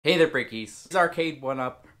Hey there, Brickies. This is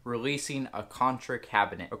ARCADE1UP releasing a Contra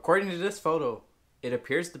cabinet. According to this photo, it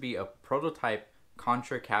appears to be a prototype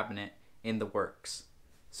Contra cabinet in the works.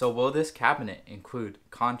 So will this cabinet include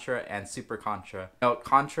Contra and Super Contra? Now,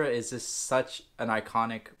 Contra is just such an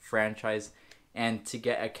iconic franchise, and to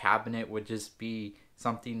get a cabinet would just be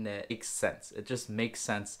something that makes sense. It just makes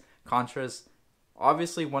sense. Contra's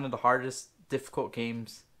obviously one of the hardest, difficult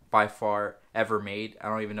games by far ever made. I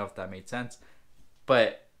don't even know if that made sense.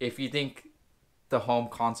 But if you think the home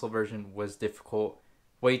console version was difficult,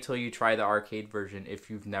 wait till you try the arcade version if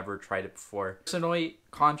you've never tried it before. Personally,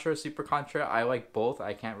 Contra, Super Contra, I like both.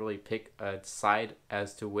 I can't really pick a side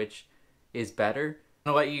as to which is better.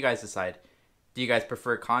 I'm gonna let you guys decide. Do you guys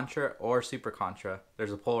prefer Contra or Super Contra?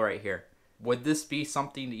 There's a poll right here. Would this be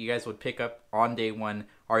something that you guys would pick up on day one?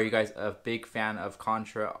 Are you guys a big fan of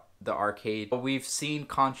Contra, the arcade? But we've seen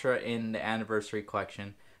Contra in the anniversary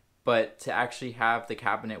collection. But to actually have the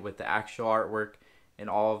cabinet with the actual artwork and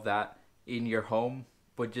all of that in your home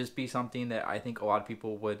would just be something that I think a lot of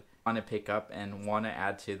people would want to pick up and want to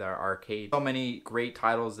add to their arcade. So many great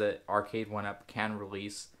titles that ARCADE1UP can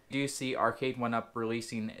release. Do you see ARCADE1UP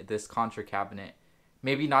releasing this Contra cabinet?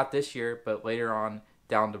 Maybe not this year, but later on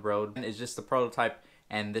down the road. It's just a prototype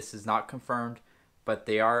and this is not confirmed, but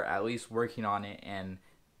they are at least working on it, and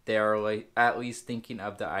they are like at least thinking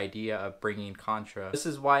of the idea of bringing Contra. This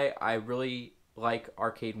is why I really like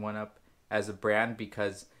ARCADE1UP as a brand,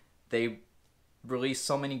 because they release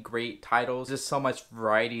so many great titles. There's so much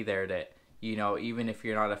variety there that, you know, even if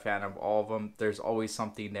you're not a fan of all of them, there's always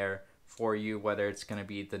something there for you, whether it's going to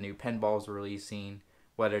be the new pinballs releasing,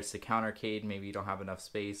 whether it's the countercade, maybe you don't have enough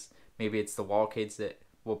space, maybe it's the wallcades that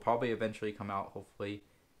will probably eventually come out, hopefully,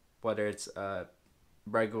 whether it's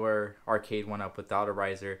regular ARCADE1UP without a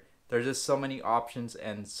riser. There's just so many options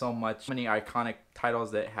and so many iconic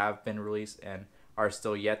titles that have been released and are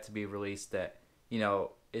still yet to be released that, you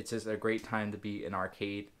know, it's just a great time to be an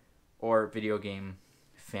arcade or video game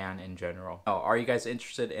fan in general. Oh, are you guys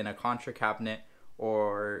interested in a Contra cabinet,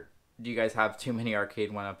 or do you guys have too many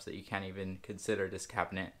ARCADE1UPs that you can't even consider this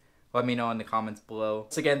cabinet? Let me know in the comments below.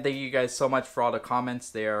 Once again, thank you guys so much for all the comments.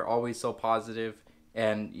 They are always so positive.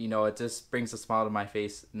 And, you know, it just brings a smile to my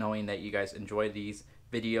face knowing that you guys enjoy these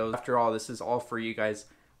videos. After all, this is all for you guys.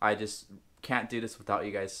 I just can't do this without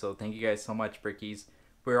you guys. So thank you guys so much, Brickies.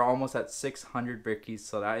 We're almost at 600 Brickies,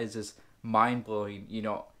 so that is just mind-blowing. You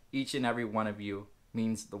know, each and every one of you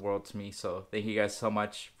means the world to me. So thank you guys so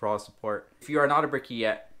much for all the support. If you are not a Brickie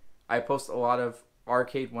yet, I post a lot of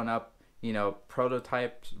ARCADE1UP, you know,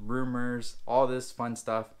 prototypes, rumors, all this fun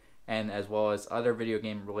stuff, and as well as other video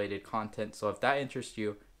game related content. So if that interests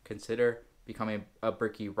you, consider becoming a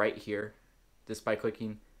Brickie right here just by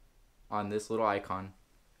clicking on this little icon.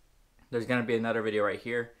 There's going to be another video right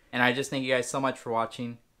here. And I just thank you guys so much for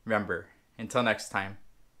watching. Remember, until next time,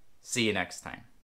 see you next time.